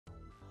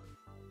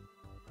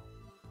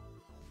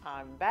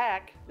I'm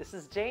back. This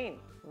is Jane.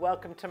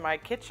 Welcome to my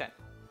kitchen.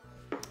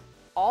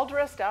 All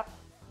dressed up,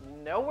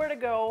 nowhere to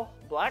go,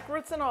 black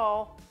roots and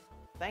all.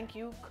 Thank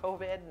you,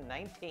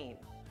 COVID-19.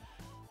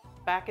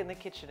 Back in the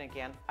kitchen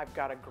again. I've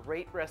got a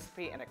great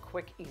recipe and a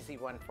quick, easy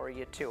one for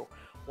you too.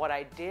 What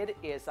I did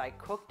is I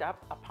cooked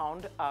up a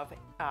pound of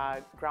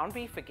ground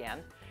beef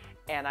again,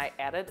 and I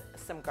added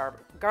some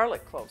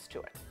garlic cloves to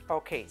it.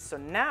 Okay, so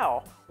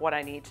now what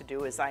I need to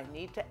do is I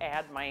need to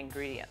add my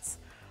ingredients.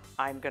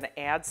 I'm going to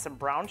add some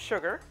brown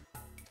sugar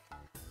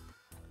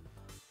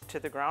to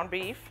the ground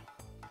beef.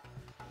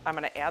 I'm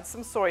going to add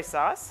some soy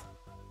sauce.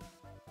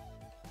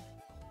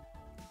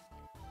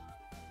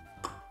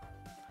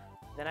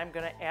 Then I'm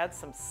going to add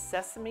some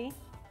sesame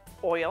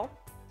oil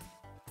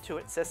to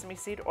it, sesame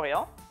seed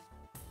oil,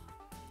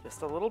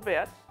 just a little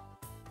bit.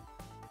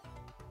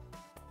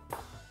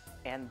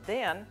 And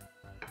then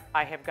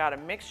I have got a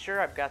mixture.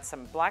 I've got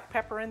some black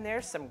pepper in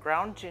there, some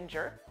ground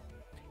ginger,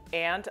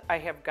 and I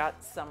have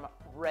got some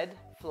red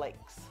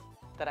flakes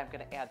that I'm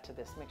going to add to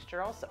this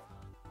mixture also.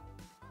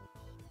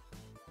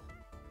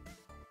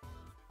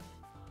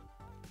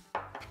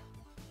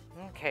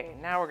 Okay,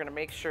 now we're going to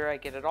make sure I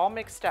get it all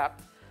mixed up.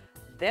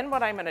 Then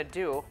what I'm going to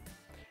do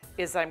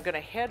is I'm going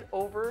to head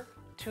over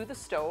to the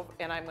stove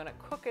and I'm going to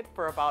cook it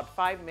for about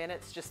 5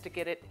 minutes just to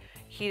get it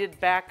heated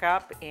back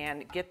up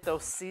and get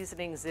those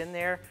seasonings in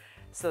there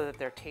so that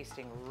they're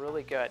tasting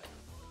really good.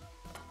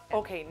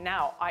 Okay,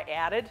 now I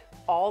added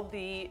all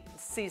the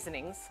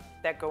seasonings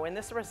that go in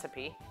this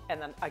recipe,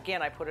 and then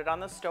again I put it on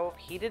the stove,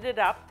 heated it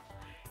up,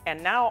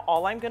 and now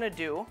all I'm going to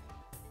do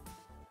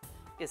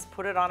is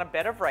put it on a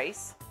bed of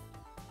rice.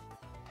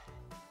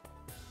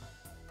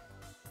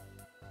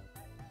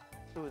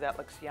 Ooh, that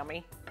looks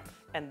yummy.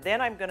 And then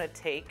I'm going to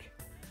take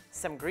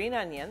some green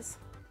onions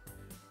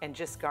and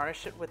just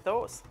garnish it with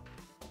those.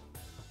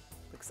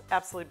 Looks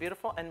absolutely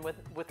beautiful, and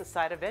with a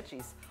side of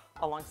veggies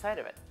alongside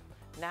of it.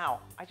 Now,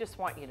 I just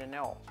want you to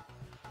know,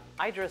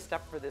 I dressed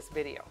up for this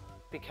video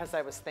because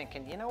I was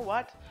thinking, you know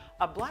what?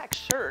 A black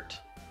shirt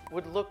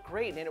would look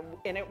great,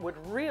 and it would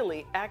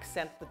really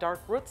accent the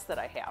dark roots that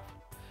I have.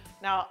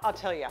 Now, I'll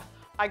tell you,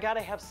 I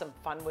gotta have some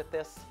fun with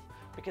this,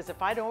 because if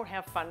I don't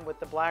have fun with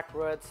the black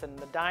roots and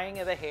the dyeing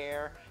of the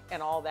hair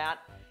and all that,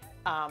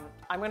 I'm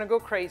gonna go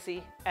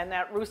crazy, and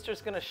that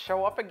rooster's gonna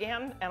show up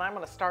again, and I'm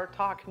gonna start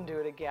talking to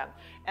it again.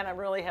 And I'm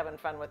really having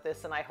fun with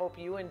this, and I hope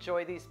you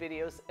enjoy these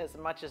videos as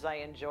much as I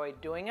enjoy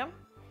doing them.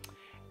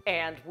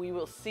 And we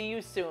will see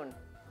you soon.